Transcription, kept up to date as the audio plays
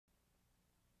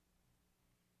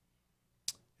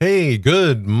Hey,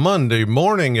 good Monday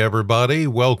morning, everybody.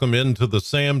 Welcome into the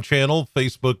Sam channel,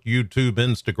 Facebook, YouTube,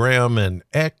 Instagram, and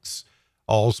X,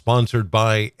 all sponsored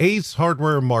by Ace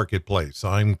Hardware Marketplace.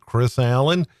 I'm Chris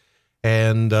Allen,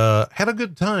 and had a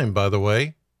good time, by the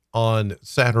way, on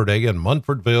Saturday in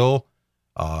Munfordville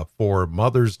for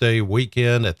Mother's Day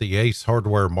weekend at the Ace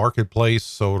Hardware Marketplace.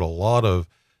 Sold a lot of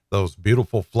those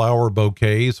beautiful flower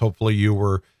bouquets. Hopefully you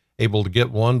were able to get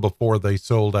one before they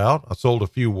sold out. I sold a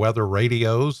few weather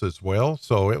radios as well,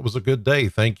 so it was a good day.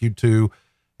 Thank you to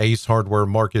Ace Hardware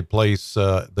Marketplace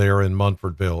there in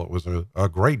Munfordville. It was a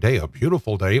great day, a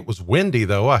beautiful day. It was windy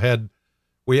though.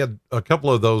 We had a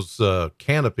couple of those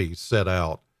canopies set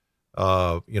out.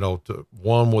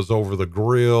 One was over the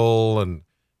grill, and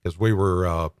because we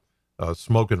were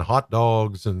smoking hot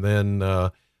dogs, and then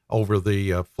over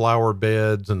the flower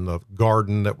beds and the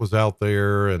garden that was out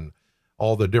there, and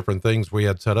all the different things we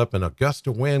had set up. And a gust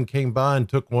of wind came by and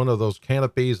took one of those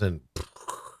canopies, and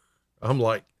I'm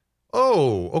like,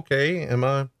 oh, okay. Am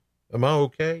I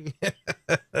okay?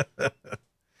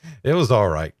 It was all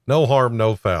right. No harm,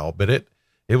 no foul, but it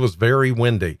was very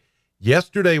windy.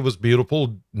 Yesterday was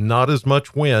beautiful. Not as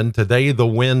much wind. Today, the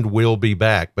wind will be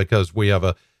back because we have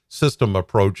a system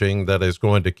approaching that is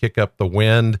going to kick up the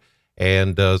wind,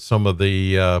 and some of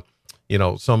the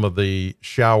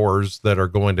showers that are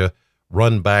going to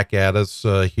run back at us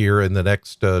here in the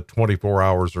next 24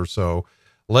 hours or so.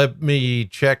 Let me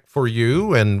check for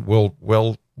you, and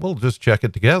we'll just check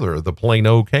it together. The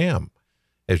Plano cam.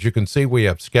 As you can see, we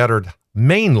have scattered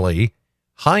mainly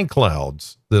high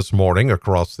clouds this morning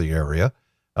across the area.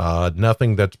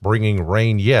 Nothing that's bringing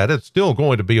rain yet. It's still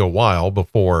going to be a while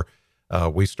before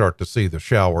we start to see the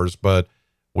showers, but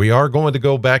we are going to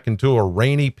go back into a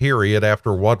rainy period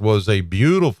after what was a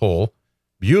beautiful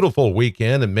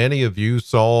weekend. And many of you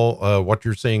saw what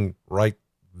you're seeing right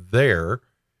there,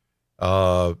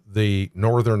 the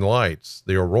northern lights,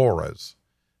 the auroras,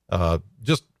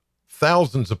 just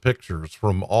thousands of pictures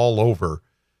from all over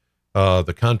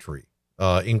the country,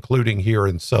 including here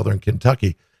in southern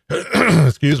Kentucky.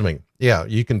 Excuse me. Yeah,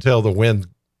 you can tell the wind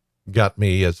got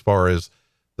me as far as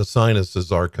the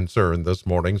sinuses are concerned this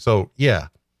morning. So yeah,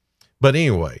 but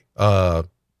anyway,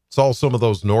 saw some of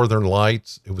those northern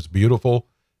lights. It was beautiful.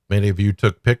 Many of you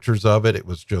took pictures of it. It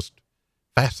was just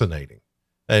fascinating.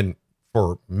 And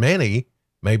for many,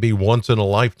 maybe once in a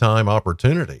lifetime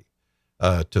opportunity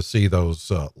to see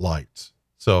those lights.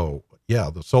 So yeah,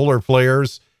 the solar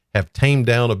flares have tamed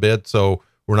down a bit. So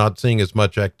we're not seeing as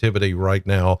much activity right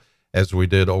now as we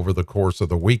did over the course of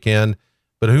the weekend,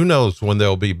 but who knows when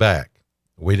they'll be back.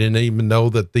 We didn't even know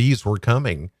that these were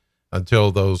coming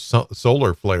until those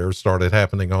solar flares started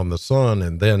happening on the sun.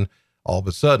 And then all of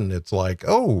a sudden it's like,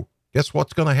 oh, guess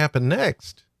what's going to happen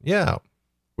next? Yeah,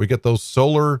 we get those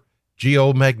solar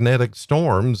geomagnetic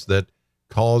storms that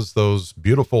cause those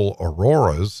beautiful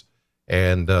auroras.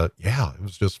 And yeah, it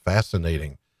was just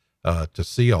fascinating to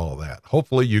see all that.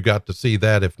 Hopefully you got to see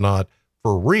that. If not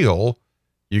for real,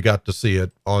 you got to see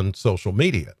it on social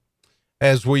media.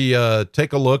 As we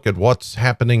take a look at what's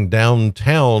happening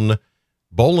downtown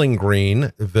Bowling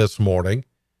Green this morning,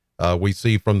 we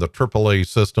see from the AAA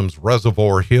Systems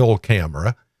Reservoir Hill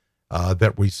camera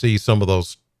that we see some of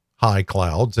those high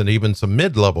clouds and even some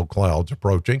mid-level clouds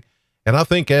approaching. And I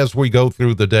think as we go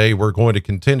through the day, we're going to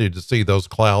continue to see those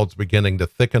clouds beginning to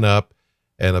thicken up,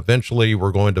 and eventually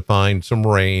we're going to find some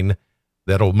rain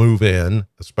that'll move in,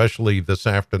 especially this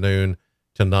afternoon,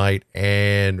 tonight,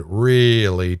 and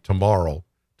really tomorrow.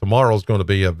 Tomorrow's going to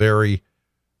be a very,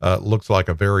 looks like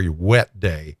a very wet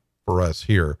day for us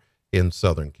here in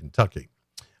southern Kentucky.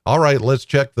 All right, let's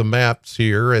check the maps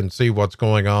here and see what's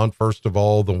going on. First of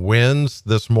all, the winds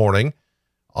this morning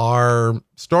are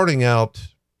starting out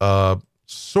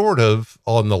sort of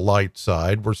on the light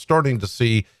side. We're starting to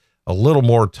see a little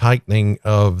more tightening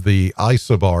of the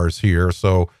isobars here.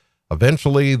 So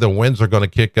eventually the winds are going to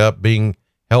kick up, being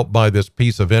helped by this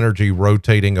piece of energy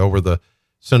rotating over the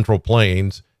central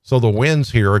plains. So the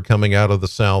winds here are coming out of the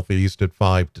southeast at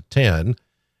 5 to 10.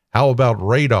 How about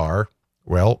radar?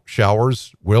 Well,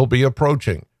 showers will be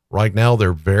approaching. Right now,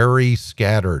 they're very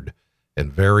scattered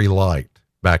and very light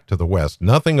back to the west.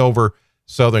 Nothing over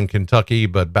southern Kentucky,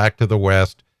 but back to the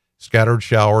west, scattered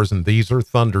showers. And these are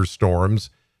thunderstorms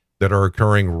that are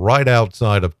occurring right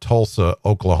outside of Tulsa,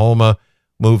 Oklahoma,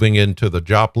 moving into the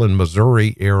Joplin,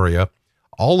 Missouri area.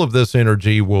 All of this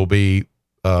energy will be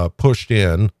pushed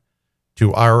in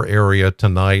to our area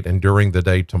tonight and during the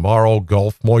day tomorrow.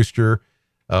 Gulf moisture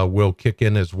will kick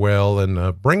in as well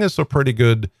and bring us a pretty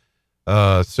good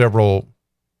several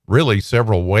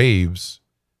waves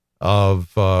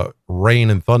of rain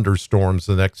and thunderstorms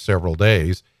the next several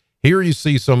days. Here you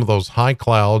see some of those high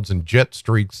clouds and jet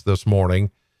streaks this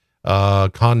morning,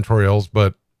 contrails,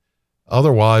 but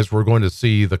otherwise we're going to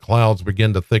see the clouds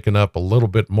begin to thicken up a little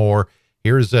bit more.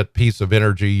 Here's that piece of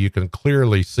energy. You can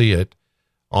clearly see it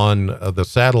on the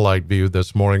satellite view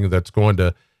this morning. That's going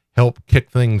to help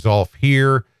kick things off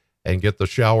here and get the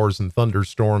showers and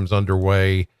thunderstorms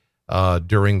underway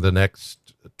during the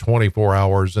next 24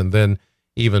 hours. And then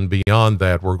even beyond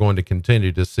that, we're going to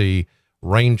continue to see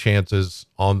rain chances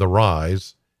on the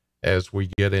rise as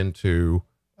we get into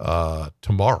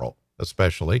tomorrow,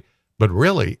 especially. But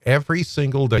really, every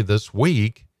single day this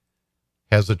week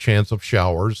has a chance of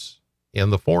showers in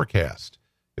the forecast.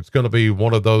 It's going to be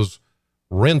one of those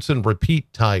rinse and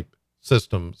repeat type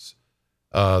systems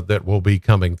that will be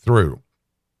coming through.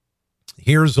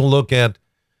 Here's a look at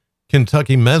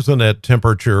Kentucky mesonet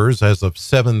temperatures as of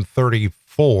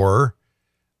 7:34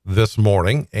 this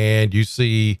morning, and you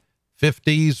see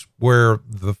 50s where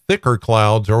the thicker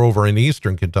clouds are over in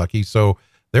eastern Kentucky, so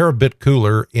they're a bit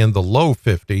cooler in the low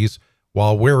 50s,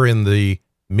 while we're in the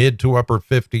mid to upper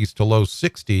 50s to low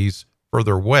 60s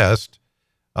further west.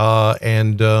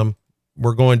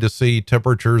 We're going to see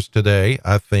temperatures today,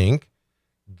 I think,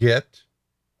 get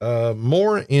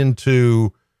more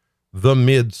into the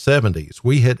mid 70s.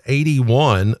 We hit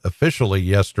 81 officially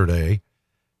yesterday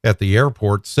at the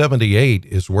airport. 78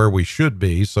 is where we should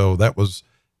be, so that was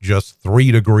just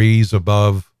 3 degrees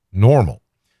above normal.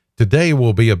 Today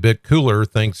will be a bit cooler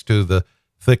thanks to the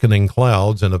thickening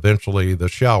clouds and eventually the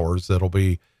showers that'll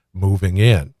be moving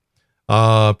in.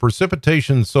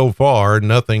 Precipitation so far,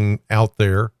 nothing out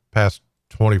there past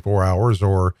 24 hours,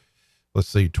 or let's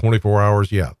see, 24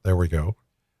 hours. Yeah, there we go.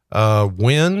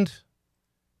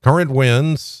 Current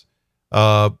winds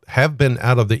have been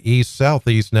out of the east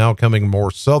southeast, now coming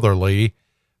more southerly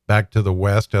back to the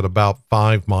west at about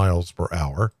 5 miles per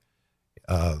hour.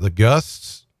 The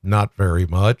gusts, not very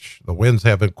much. The winds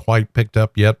haven't quite picked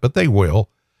up yet, but they will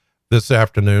this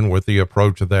afternoon with the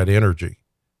approach of that energy.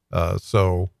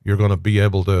 So you're going to be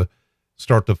able to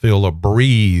start to feel a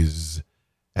breeze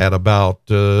at about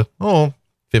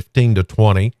 15 to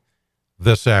 20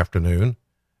 this afternoon.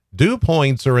 Dew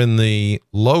points are in the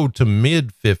low to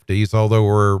mid 50s, although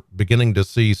we're beginning to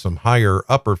see some higher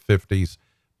upper 50s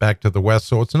back to the west.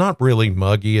 So it's not really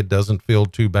muggy. It doesn't feel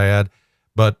too bad,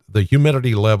 but the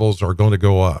humidity levels are going to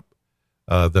go up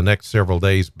the next several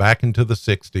days back into the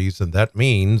 60s. And that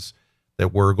means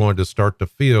that we're going to start to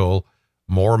feel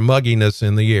more mugginess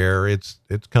in the air. It's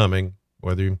coming,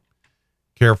 whether you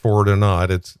care for it or not.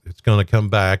 It's going to come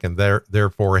back, and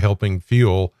therefore helping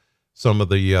fuel some of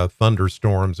the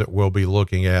thunderstorms that we'll be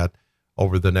looking at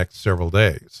over the next several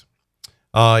days.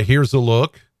 Here's a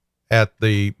look at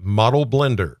the model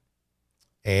blender,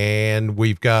 and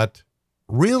we've got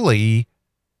really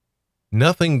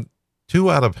nothing too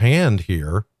out of hand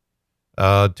here.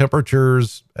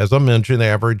 Temperatures, as I mentioned,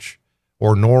 average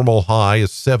or normal high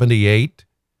is 78.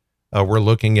 We're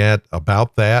looking at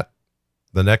about that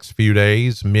the next few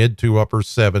days, mid to upper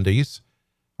 70s,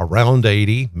 around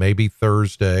 80, maybe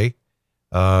Thursday,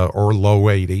 or low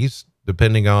 80s,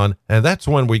 depending on, and that's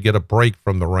when we get a break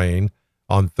from the rain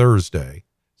on Thursday.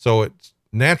 So it's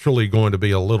naturally going to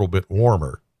be a little bit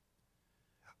warmer.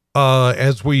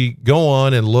 As we go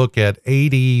on and look at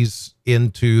 80s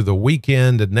into the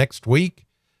weekend and next week,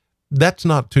 that's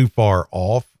not too far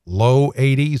off. Low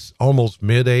 80s, almost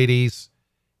mid 80s.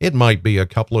 It might be a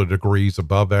couple of degrees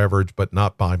above average, but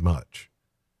not by much.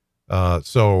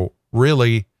 So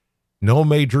really no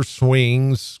major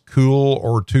swings, cool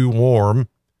or too warm.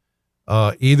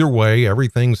 Either way,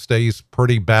 everything stays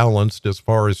pretty balanced as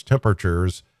far as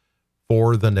temperatures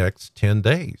for the next 10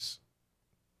 days.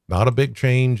 Not a big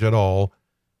change at all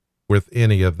with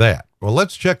any of that. Well,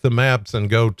 let's check the maps and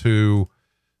go to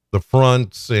the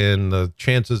fronts and the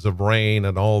chances of rain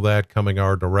and all that coming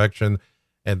our direction.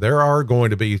 And there are going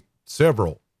to be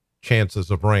several chances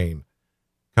of rain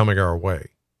coming our way.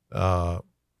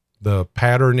 The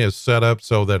pattern is set up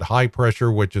so that high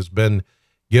pressure, which has been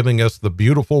giving us the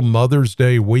beautiful Mother's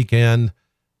Day weekend,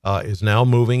 is now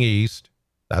moving east.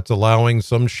 That's allowing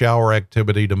some shower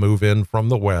activity to move in from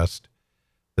the west.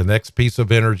 The next piece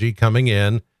of energy coming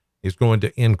in is going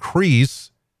to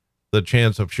increase the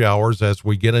chance of showers as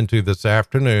we get into this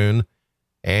afternoon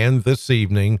and this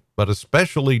evening, but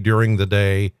especially during the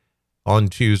day on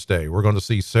Tuesday. We're going to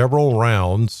see several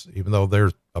rounds, even though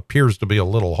there appears to be a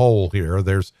little hole here.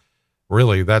 There's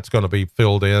really, that's going to be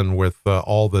filled in with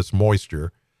all this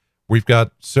moisture. We've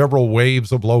got several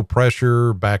waves of low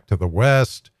pressure back to the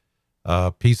west,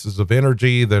 pieces of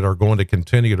energy that are going to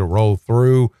continue to roll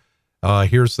through.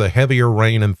 Here's the heavier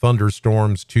rain and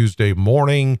thunderstorms Tuesday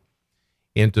morning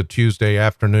into Tuesday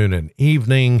afternoon and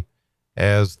evening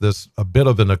as this a bit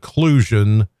of an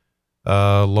occlusion,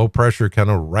 low pressure kind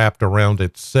of wrapped around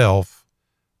itself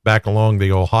back along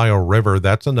the Ohio River.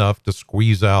 That's enough to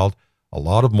squeeze out a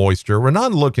lot of moisture. We're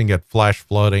not looking at flash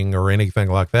flooding or anything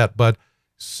like that, but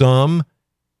some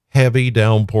heavy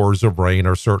downpours of rain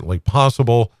are certainly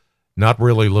possible. Not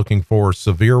really looking for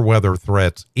severe weather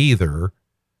threats either,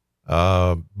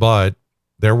 but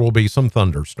there will be some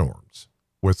thunderstorms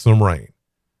with some rain.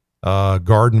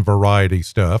 Garden variety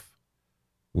stuff.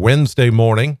 Wednesday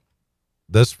morning,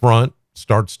 this front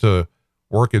starts to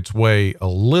work its way a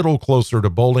little closer to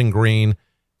Bowling Green,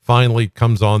 finally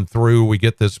comes on through. We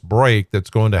get this break that's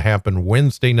going to happen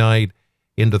Wednesday night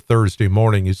into Thursday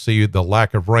morning. You see the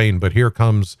lack of rain, but here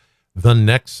comes the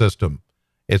next system.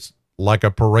 It's like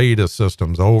a parade of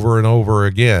systems over and over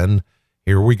again.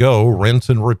 Here we go, rinse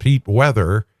and repeat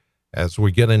weather as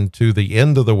we get into the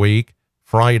end of the week,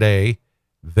 Friday,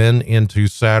 then into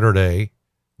Saturday,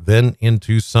 then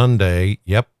into Sunday.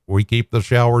 Yep, we keep the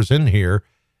showers in here.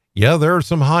 Yeah, there are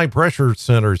some high pressure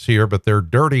centers here, but they're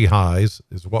dirty highs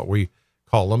is what we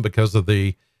call them because of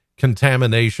the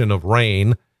contamination of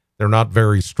rain. They're not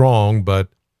very strong, but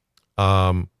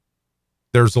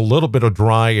there's a little bit of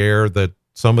dry air that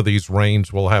some of these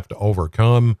rains will have to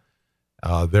overcome.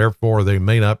 Therefore, they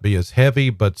may not be as heavy,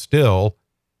 but still,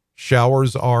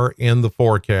 showers are in the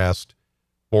forecast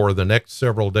for the next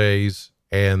several days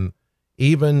and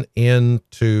even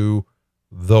into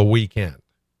the weekend.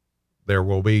 There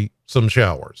will be some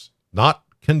showers, not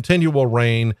continual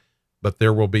rain, but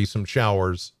there will be some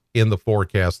showers in the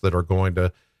forecast that are going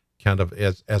to kind of,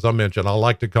 as I mentioned, I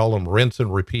like to call them rinse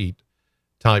and repeat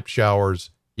type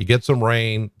showers. You get some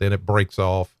rain, then it breaks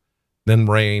off, then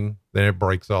rain, then it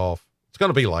breaks off. It's going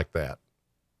to be like that.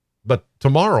 But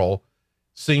tomorrow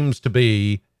seems to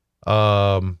be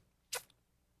the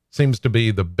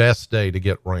best day to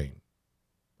get rain.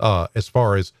 As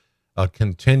far as a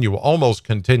continual, almost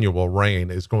continual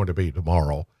rain is going to be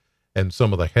tomorrow, and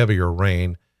some of the heavier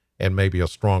rain and maybe a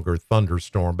stronger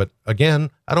thunderstorm. But again,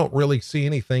 I don't really see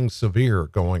anything severe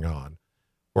going on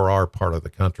for our part of the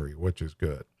country, which is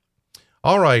good.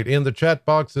 All right, in the chat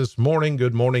box this morning,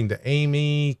 good morning to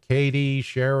Amy, Katie,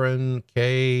 Sharon,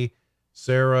 Kay,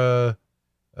 Sarah,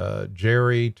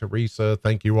 Jerry, Teresa.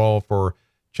 Thank you all for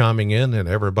chiming in, and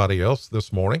everybody else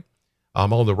this morning.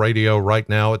 I'm on the radio right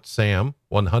now at Sam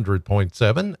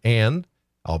 100.7, and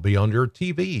I'll be on your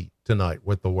TV tonight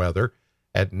with the weather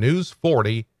at News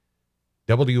 40,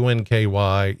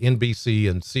 WNKY, NBC,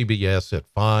 and CBS at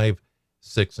 5,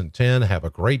 6, and 10. Have a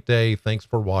great day. Thanks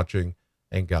for watching,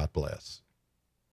 and God bless.